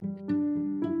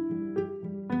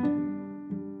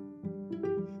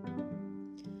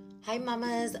Hi,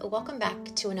 mamas. Welcome back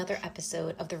to another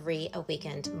episode of the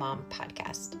Reawakened Mom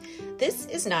podcast. This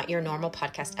is not your normal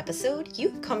podcast episode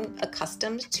you've come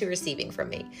accustomed to receiving from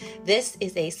me. This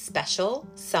is a special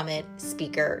summit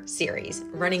speaker series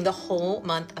running the whole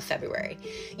month of February.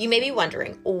 You may be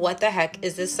wondering, what the heck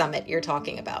is this summit you're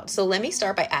talking about? So let me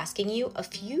start by asking you a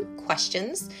few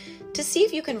questions to see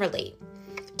if you can relate.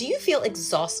 Do you feel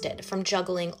exhausted from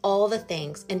juggling all the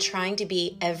things and trying to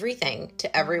be everything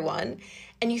to everyone,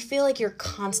 and you feel like you're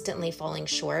constantly falling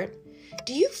short?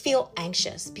 Do you feel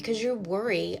anxious because you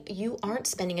worry you aren't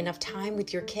spending enough time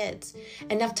with your kids,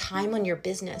 enough time on your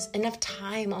business, enough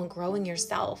time on growing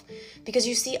yourself, because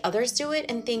you see others do it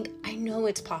and think, I know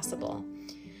it's possible?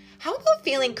 How about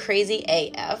feeling crazy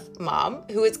AF mom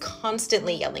who is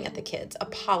constantly yelling at the kids,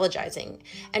 apologizing,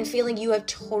 and feeling you have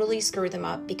totally screwed them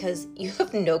up because you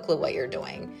have no clue what you're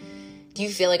doing? Do you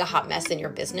feel like a hot mess in your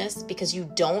business because you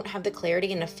don't have the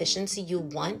clarity and efficiency you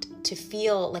want to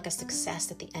feel like a success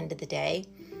at the end of the day?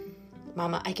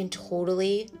 Mama, I can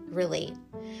totally relate.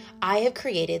 I have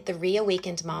created the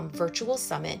Reawakened Mom Virtual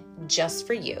Summit just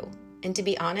for you. And to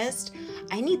be honest,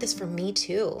 I need this for me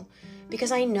too,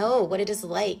 because I know what it is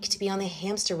like to be on the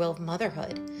hamster wheel of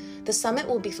motherhood. The summit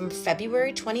will be from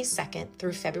February 22nd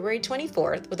through February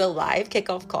 24th with a live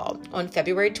kickoff call on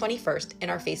February 21st in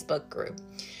our Facebook group.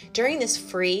 During this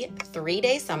free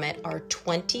 3-day summit, our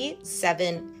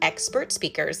 27 expert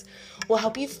speakers will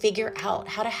help you figure out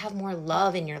how to have more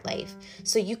love in your life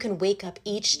so you can wake up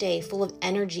each day full of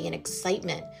energy and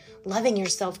excitement, loving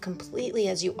yourself completely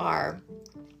as you are.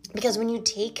 Because when you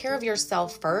take care of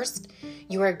yourself first,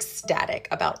 you are ecstatic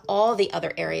about all the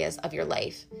other areas of your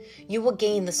life. You will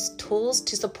gain the tools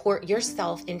to support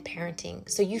yourself in parenting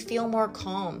so you feel more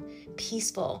calm,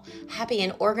 peaceful, happy,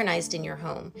 and organized in your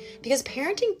home. Because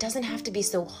parenting doesn't have to be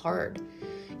so hard.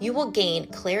 You will gain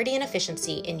clarity and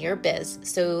efficiency in your biz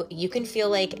so you can feel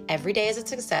like every day is a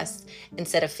success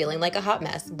instead of feeling like a hot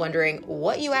mess, wondering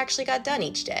what you actually got done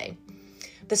each day.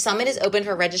 The summit is open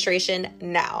for registration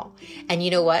now. And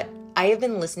you know what? I have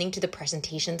been listening to the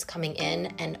presentations coming in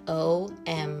and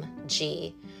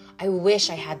OMG. I wish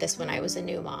I had this when I was a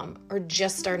new mom or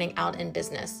just starting out in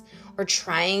business or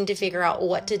trying to figure out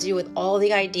what to do with all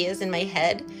the ideas in my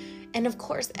head. And of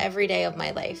course, every day of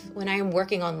my life when I am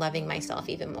working on loving myself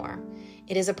even more.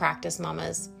 It is a practice,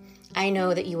 mamas. I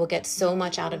know that you will get so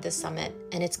much out of this summit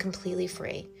and it's completely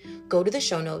free. Go to the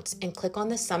show notes and click on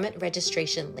the summit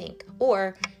registration link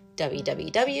or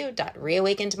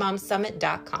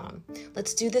www.reawakenedmomsummit.com.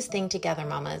 Let's do this thing together,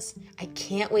 mamas. I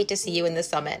can't wait to see you in the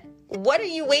summit. What are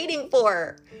you waiting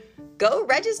for? Go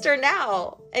register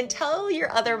now and tell your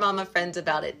other mama friends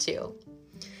about it too.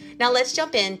 Now let's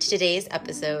jump into today's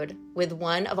episode with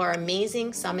one of our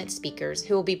amazing summit speakers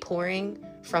who will be pouring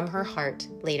from her heart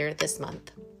later this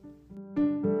month.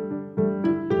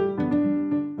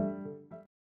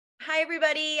 Hi,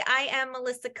 everybody. I am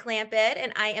Melissa Clampett,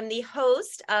 and I am the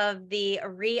host of the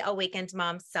Reawakened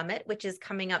Mom Summit, which is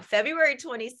coming up February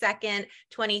 22nd,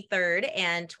 23rd,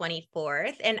 and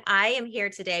 24th. And I am here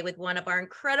today with one of our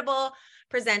incredible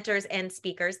presenters and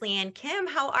speakers, Lianne Kim.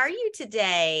 How are you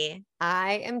today?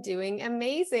 I am doing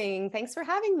amazing. Thanks for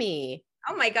having me.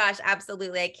 Oh my gosh,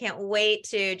 absolutely. I can't wait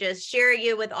to just share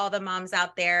you with all the moms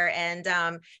out there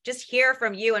and just hear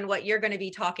from you and what you're going to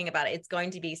be talking about. It's going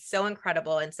to be so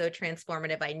incredible and so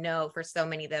transformative, I know, for so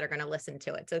many that are going to listen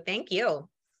to it. So thank you.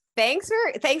 Thanks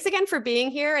again for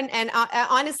being here. And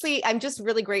honestly, I'm just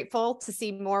really grateful to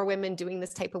see more women doing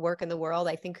this type of work in the world.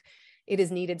 I think it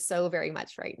is needed so very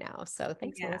much right now. So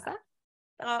thanks, Melissa.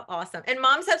 Oh, awesome. And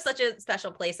moms have such a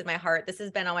special place in my heart. This has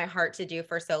been on my heart to do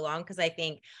for so long because I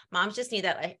think moms just need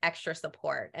that extra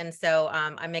support. And so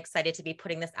I'm excited to be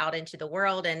putting this out into the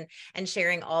world and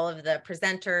sharing all of the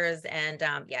presenters. And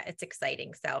yeah, it's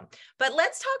exciting. So, but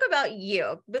let's talk about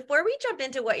you. Before we jump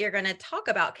into what you're going to talk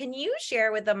about, can you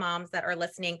share with the moms that are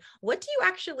listening, what do you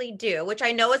actually do? Which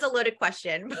I know is a loaded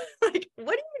question, but like,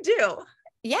 what do you do?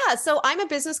 Yeah, so I'm a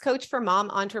business coach for mom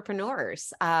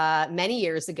entrepreneurs. Many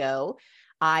years ago,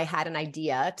 I had an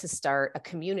idea to start a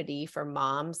community for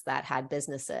moms that had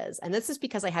businesses. And this is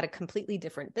because I had a completely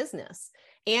different business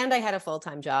and I had a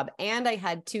full-time job and I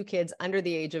had 2 kids under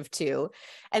the age of 2.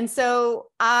 And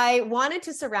so I wanted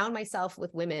to surround myself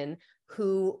with women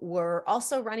who were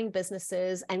also running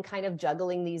businesses and kind of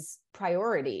juggling these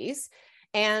priorities.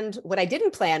 And what I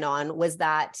didn't plan on was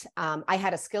that I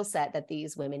had a skill set that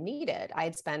these women needed. I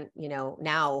had spent,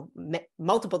 now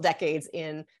multiple decades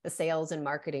in the sales and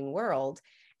marketing world.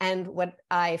 And what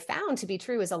I found to be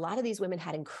true is a lot of these women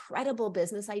had incredible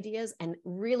business ideas and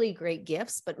really great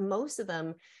gifts, but most of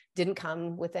them didn't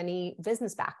come with any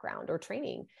business background or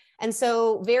training. And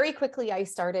so very quickly, I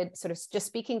started sort of just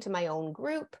speaking to my own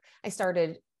group. I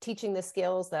started teaching the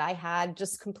skills that I had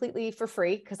just completely for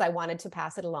free because I wanted to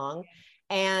pass it along.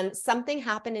 And something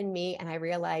happened in me and I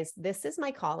realized this is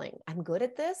my calling. I'm good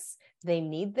at this. They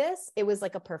need this. It was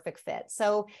like a perfect fit.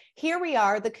 So here we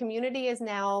are. The community is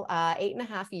now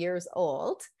 8.5 years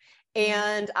old.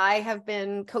 And I have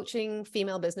been coaching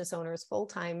female business owners full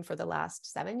time for the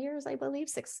last 7 years, I believe,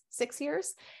 six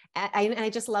years. And I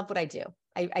just love what I do.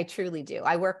 I truly do.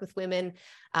 I work with women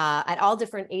at all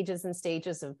different ages and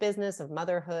stages of business, of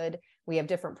motherhood. We have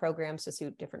different programs to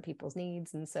suit different people's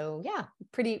needs. And so, yeah,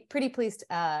 pretty pleased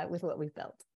with what we've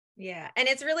built. Yeah. And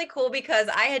it's really cool because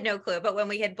I had no clue, but when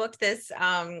we had booked this,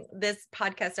 this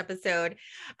podcast episode,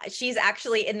 she's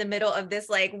actually in the middle of this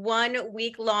like 1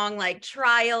 week long, like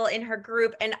trial in her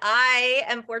group. And I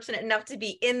am fortunate enough to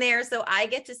be in there. So I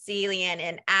get to see Lianne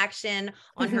in action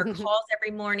on her calls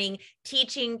every morning,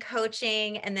 teaching,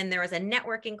 coaching. And then there was a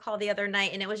networking call the other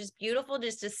night. And it was just beautiful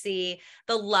just to see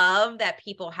the love that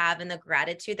people have and the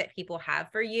gratitude that people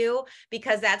have for you,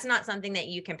 because that's not something that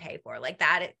you can pay for. Like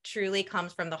that, it truly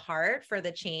comes from the heart for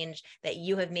the change that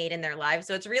you have made in their lives.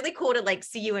 So it's really cool to like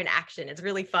see you in action. It's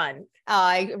really fun. Oh,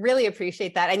 I really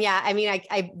appreciate that. And yeah, I mean,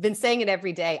 I've been saying it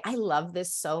every day. I love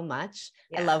this so much.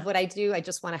 Yeah. I love what I do. I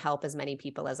just want to help as many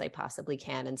people as I possibly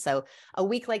can. And so a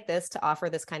week like this to offer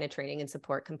this kind of training and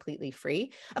support completely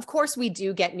free. Of course, we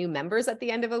do get new members at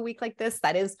the end of a week like this.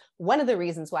 That is one of the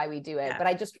reasons why we do it. Yeah.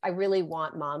 But I really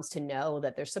want moms to know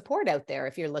that there's support out there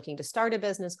if you're looking to start a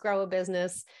business, grow a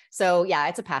business. So yeah,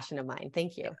 it's a passion of mine.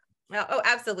 Thank you. Oh,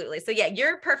 absolutely. So yeah,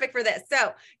 you're perfect for this.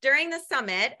 So during the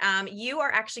summit, you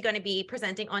are actually going to be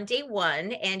presenting on day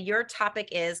 1, and your topic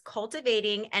is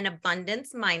cultivating an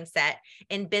abundance mindset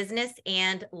in business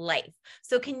and life.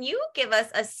 So can you give us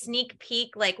a sneak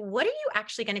peek? Like, what are you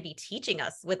actually going to be teaching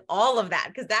us with all of that?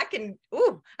 Because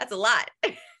that's a lot.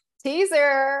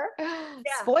 Teaser.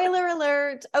 Yeah. Spoiler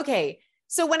alert. Okay.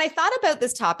 So when I thought about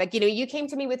this topic, you came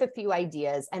to me with a few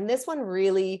ideas, and this one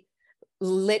really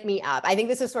lit me up. I think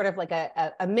this is sort of like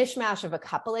a mishmash of a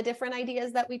couple of different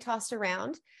ideas that we tossed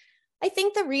around. I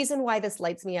think the reason why this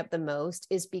lights me up the most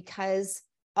is because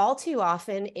all too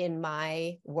often in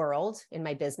my world, in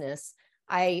my business,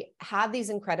 I have these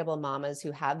incredible mamas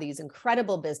who have these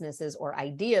incredible businesses or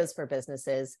ideas for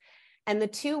businesses. And the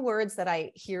two words that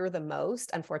I hear the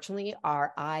most, unfortunately,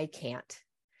 are I can't.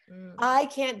 I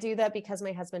can't do that because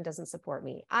my husband doesn't support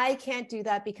me. I can't do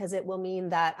that because it will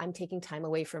mean that I'm taking time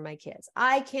away from my kids.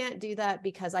 I can't do that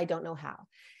because I don't know how.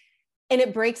 And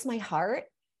it breaks my heart.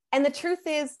 And the truth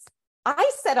is,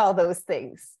 I said all those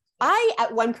things. I,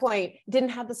 at one point, didn't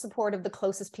have the support of the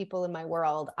closest people in my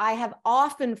world. I have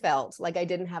often felt like I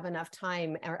didn't have enough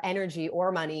time or energy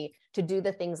or money to do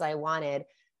the things I wanted.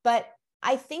 But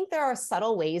I think there are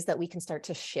subtle ways that we can start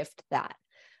to shift that.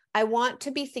 I want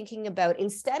to be thinking about,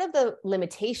 instead of the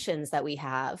limitations that we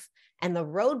have and the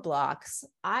roadblocks,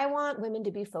 I want women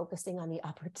to be focusing on the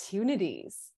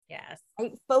opportunities. Yes.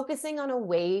 Right? Focusing on a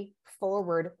way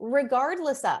forward,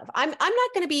 regardless of, I'm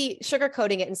not going to be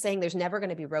sugarcoating it and saying there's never going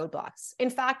to be roadblocks. In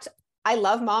fact, I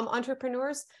love mom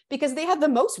entrepreneurs because they have the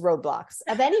most roadblocks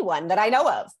of anyone that I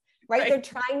know of, right? They're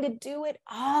trying to do it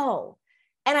all.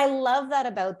 And I love that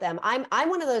about them. I'm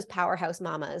one of those powerhouse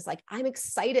mamas. Like, I'm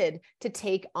excited to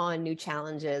take on new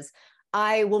challenges.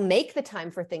 I will make the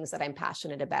time for things that I'm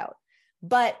passionate about.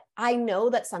 But I know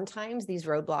that sometimes these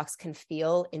roadblocks can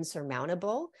feel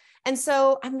insurmountable. And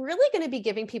so I'm really going to be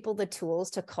giving people the tools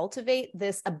to cultivate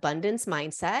this abundance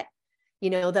mindset,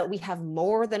 that we have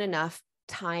more than enough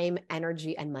time,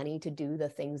 energy, and money to do the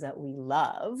things that we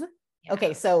love. Yeah.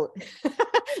 Okay, so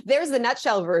there's the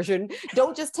nutshell version.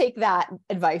 Don't just take that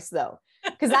advice though,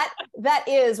 because that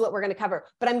is what we're going to cover.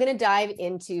 But I'm going to dive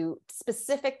into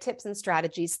specific tips and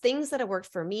strategies, things that have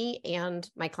worked for me and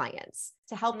my clients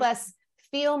to help us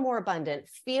feel more abundant,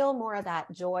 feel more of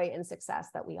that joy and success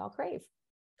that we all crave.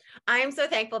 I am so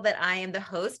thankful that I am the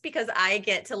host because I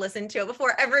get to listen to it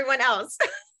before everyone else.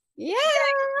 Yeah.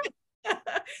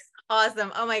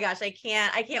 Awesome. Oh my gosh. I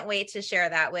can't wait to share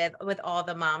that with all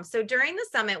the moms. So during the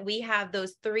summit, we have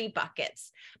those 3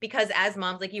 buckets because as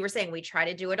moms, like you were saying, we try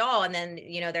to do it all. And then,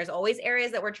 there's always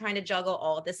areas that we're trying to juggle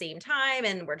all at the same time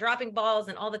and we're dropping balls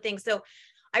and all the things. So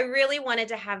I really wanted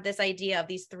to have this idea of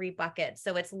these 3 buckets.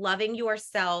 So it's loving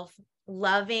yourself,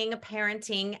 loving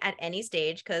parenting at any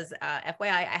stage. Cause FYI,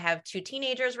 I have 2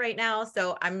 teenagers right now.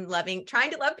 So I'm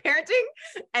trying to love parenting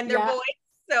and their boys.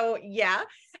 So yeah.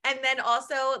 And then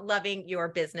also loving your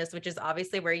business, which is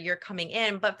obviously where you're coming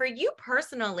in. But for you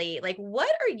personally, like, what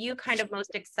are you kind of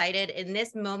most excited in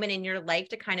this moment in your life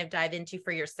to kind of dive into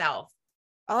for yourself?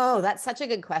 Oh, that's such a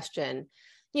good question.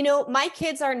 My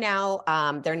kids are now,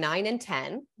 they're 9 and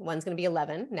 10. One's going to be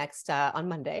 11 next on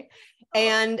Monday.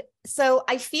 And so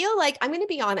I feel like, I'm going to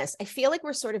be honest, I feel like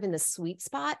we're sort of in the sweet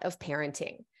spot of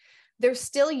parenting. They're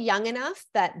still young enough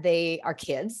that they are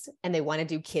kids and they want to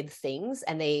do kid things,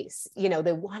 and they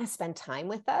want to spend time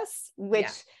with us, which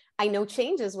I know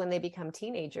changes when they become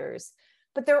teenagers.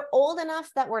 But they're old enough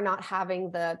that we're not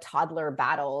having the toddler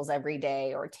battles every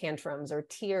day, or tantrums or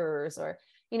tears, or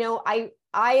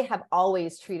I have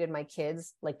always treated my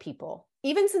kids like people.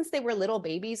 Even since they were little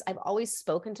babies, I've always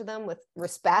spoken to them with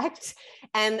respect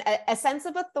and a sense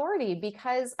of authority,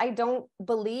 because I don't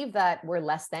believe that we're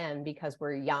less than because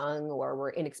we're young or we're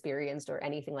inexperienced or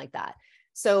anything like that.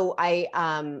 So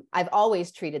I've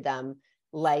always treated them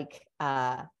like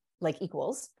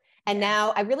equals. And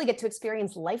now I really get to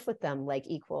experience life with them like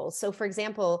equals. So for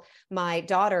example, my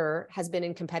daughter has been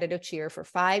in competitive cheer for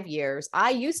 5 years.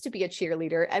 I used to be a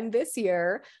cheerleader, and this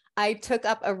year I took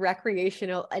up a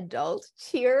recreational adult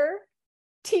cheer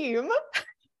team.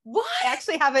 What? I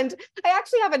actually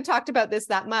haven't talked about this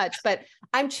that much, but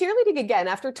I'm cheerleading again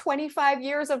after 25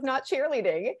 years of not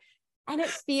cheerleading. And it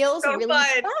feels so really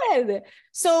fun.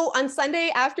 So on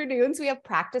Sunday afternoons, we have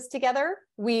practice together.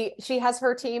 She has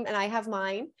her team and I have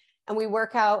mine. And we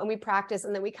work out and we practice,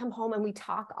 and then we come home and we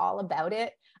talk all about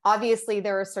it. Obviously,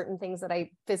 there are certain things that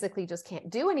I physically just can't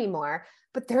do anymore,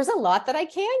 but there's a lot that I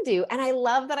can do. And I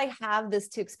love that I have this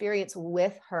to experience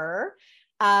with her.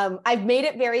 I've made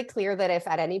it very clear that if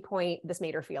at any point this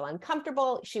made her feel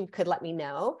uncomfortable, she could let me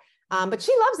know. But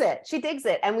she loves it. She digs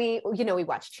it. And we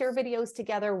watch cheer videos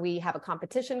together. We have a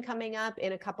competition coming up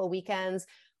in a couple weekends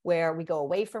where we go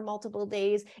away for multiple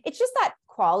days. It's just that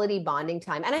quality bonding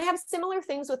time. And I have similar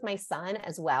things with my son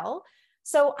as well.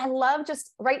 So I love,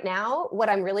 just right now, what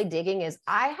I'm really digging is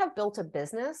I have built a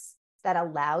business that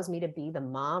allows me to be the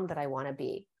mom that I want to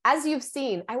be. As you've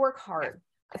seen, I work hard.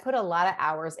 I put a lot of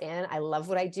hours in. I love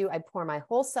what I do. I pour my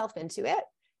whole self into it.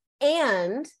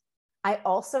 And I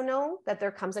also know that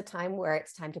there comes a time where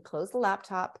it's time to close the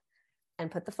laptop and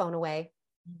put the phone away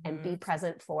and be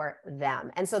present for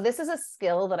them. And so this is a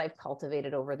skill that I've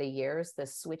cultivated over the years, the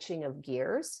switching of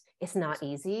gears. It's not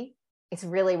easy. It's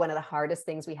really one of the hardest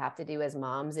things we have to do as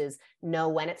moms, is know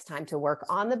when it's time to work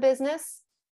on the business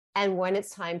and when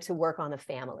it's time to work on the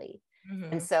family.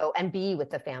 And be with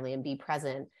the family and be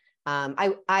present.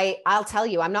 I'll tell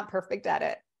you, I'm not perfect at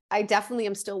it. I definitely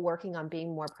am still working on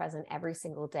being more present every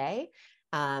single day.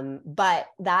 But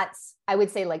that's, I would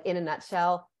say, like, in a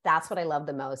nutshell, that's what I love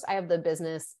the most. I have the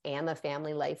business and the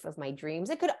family life of my dreams.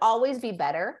 It could always be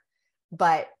better,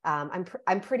 but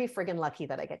I'm pretty friggin' lucky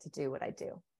that I get to do what I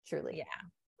do. Truly. Yeah.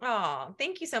 Oh,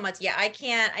 thank you so much. Yeah, I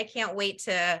can't wait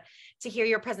to hear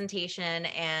your presentation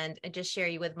and just share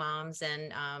you with moms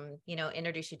and,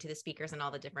 introduce you to the speakers and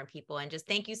all the different people. And just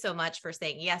thank you so much for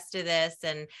saying yes to this.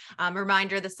 And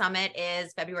reminder, the summit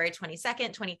is February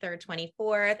 22nd, 23rd,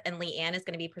 24th. And Lianne is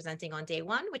going to be presenting on day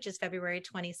 1, which is February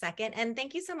 22nd. And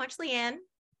thank you so much, Lianne.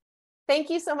 Thank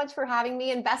you so much for having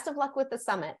me, and best of luck with the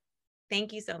summit.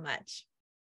 Thank you so much.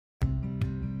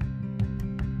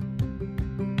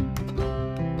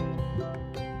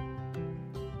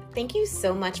 Thank you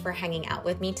so much for hanging out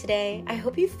with me today. I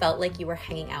hope you felt like you were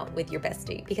hanging out with your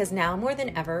bestie, because now more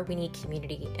than ever, we need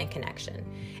community and connection.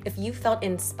 If you felt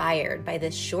inspired by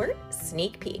this short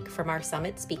sneak peek from our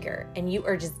summit speaker and you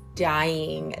are just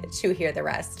dying to hear the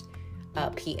rest,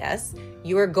 P.S.,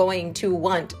 you are going to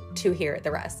want to hear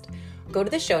the rest. Go to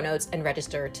the show notes and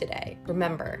register today.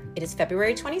 Remember, it is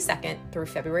February 22nd through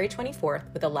February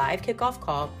 24th with a live kickoff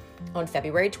call on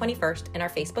February 21st in our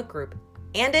Facebook group.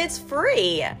 And it's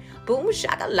free. Boom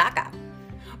shakalaka.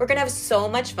 We're going to have so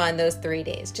much fun those 3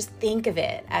 days. Just think of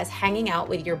it as hanging out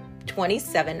with your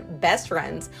 27 best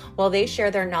friends while they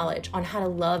share their knowledge on how to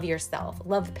love yourself,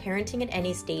 love parenting at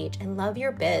any stage, and love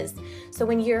your biz. So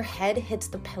when your head hits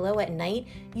the pillow at night,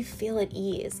 you feel at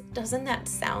ease. Doesn't that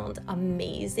sound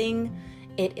amazing?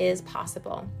 It is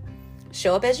possible.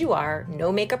 Show up as you are,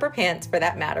 no makeup or pants for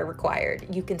that matter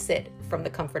required. You can sit from the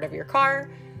comfort of your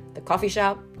car, the coffee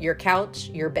shop, your couch,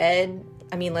 your bed.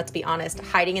 I mean, let's be honest,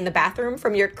 hiding in the bathroom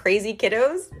from your crazy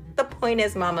kiddos. The point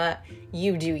is, mama,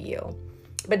 you do you.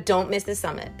 But don't miss the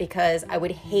summit, because I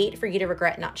would hate for you to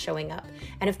regret not showing up.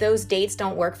 And if those dates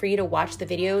don't work for you to watch the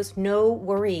videos, no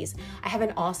worries. I have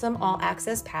an awesome all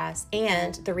access pass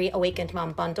and the Reawakened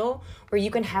Mom bundle where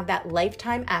you can have that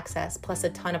lifetime access plus a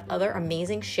ton of other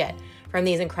amazing shit from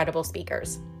these incredible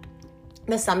speakers.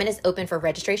 The summit is open for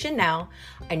registration now.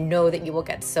 I know that you will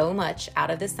get so much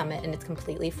out of this summit, and it's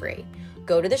completely free.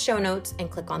 Go to the show notes and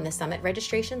click on the summit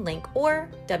registration link or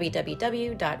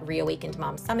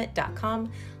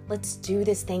www.reawakenedmomsummit.com. Let's do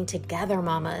this thing together,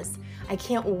 mamas. I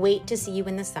can't wait to see you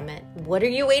in the summit. What are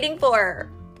you waiting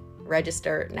for?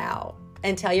 Register now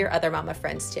and tell your other mama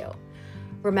friends too.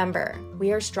 Remember,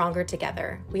 we are stronger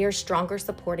together. We are stronger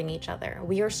supporting each other.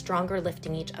 We are stronger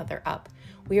lifting each other up.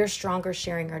 We are stronger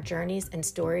sharing our journeys and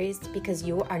stories because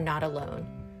you are not alone.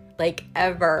 Like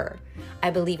ever.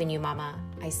 I believe in you, mama.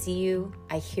 I see you.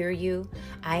 I hear you.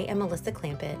 I am Melissa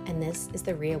Clampett, and this is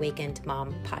the Reawakened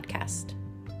Mom Podcast.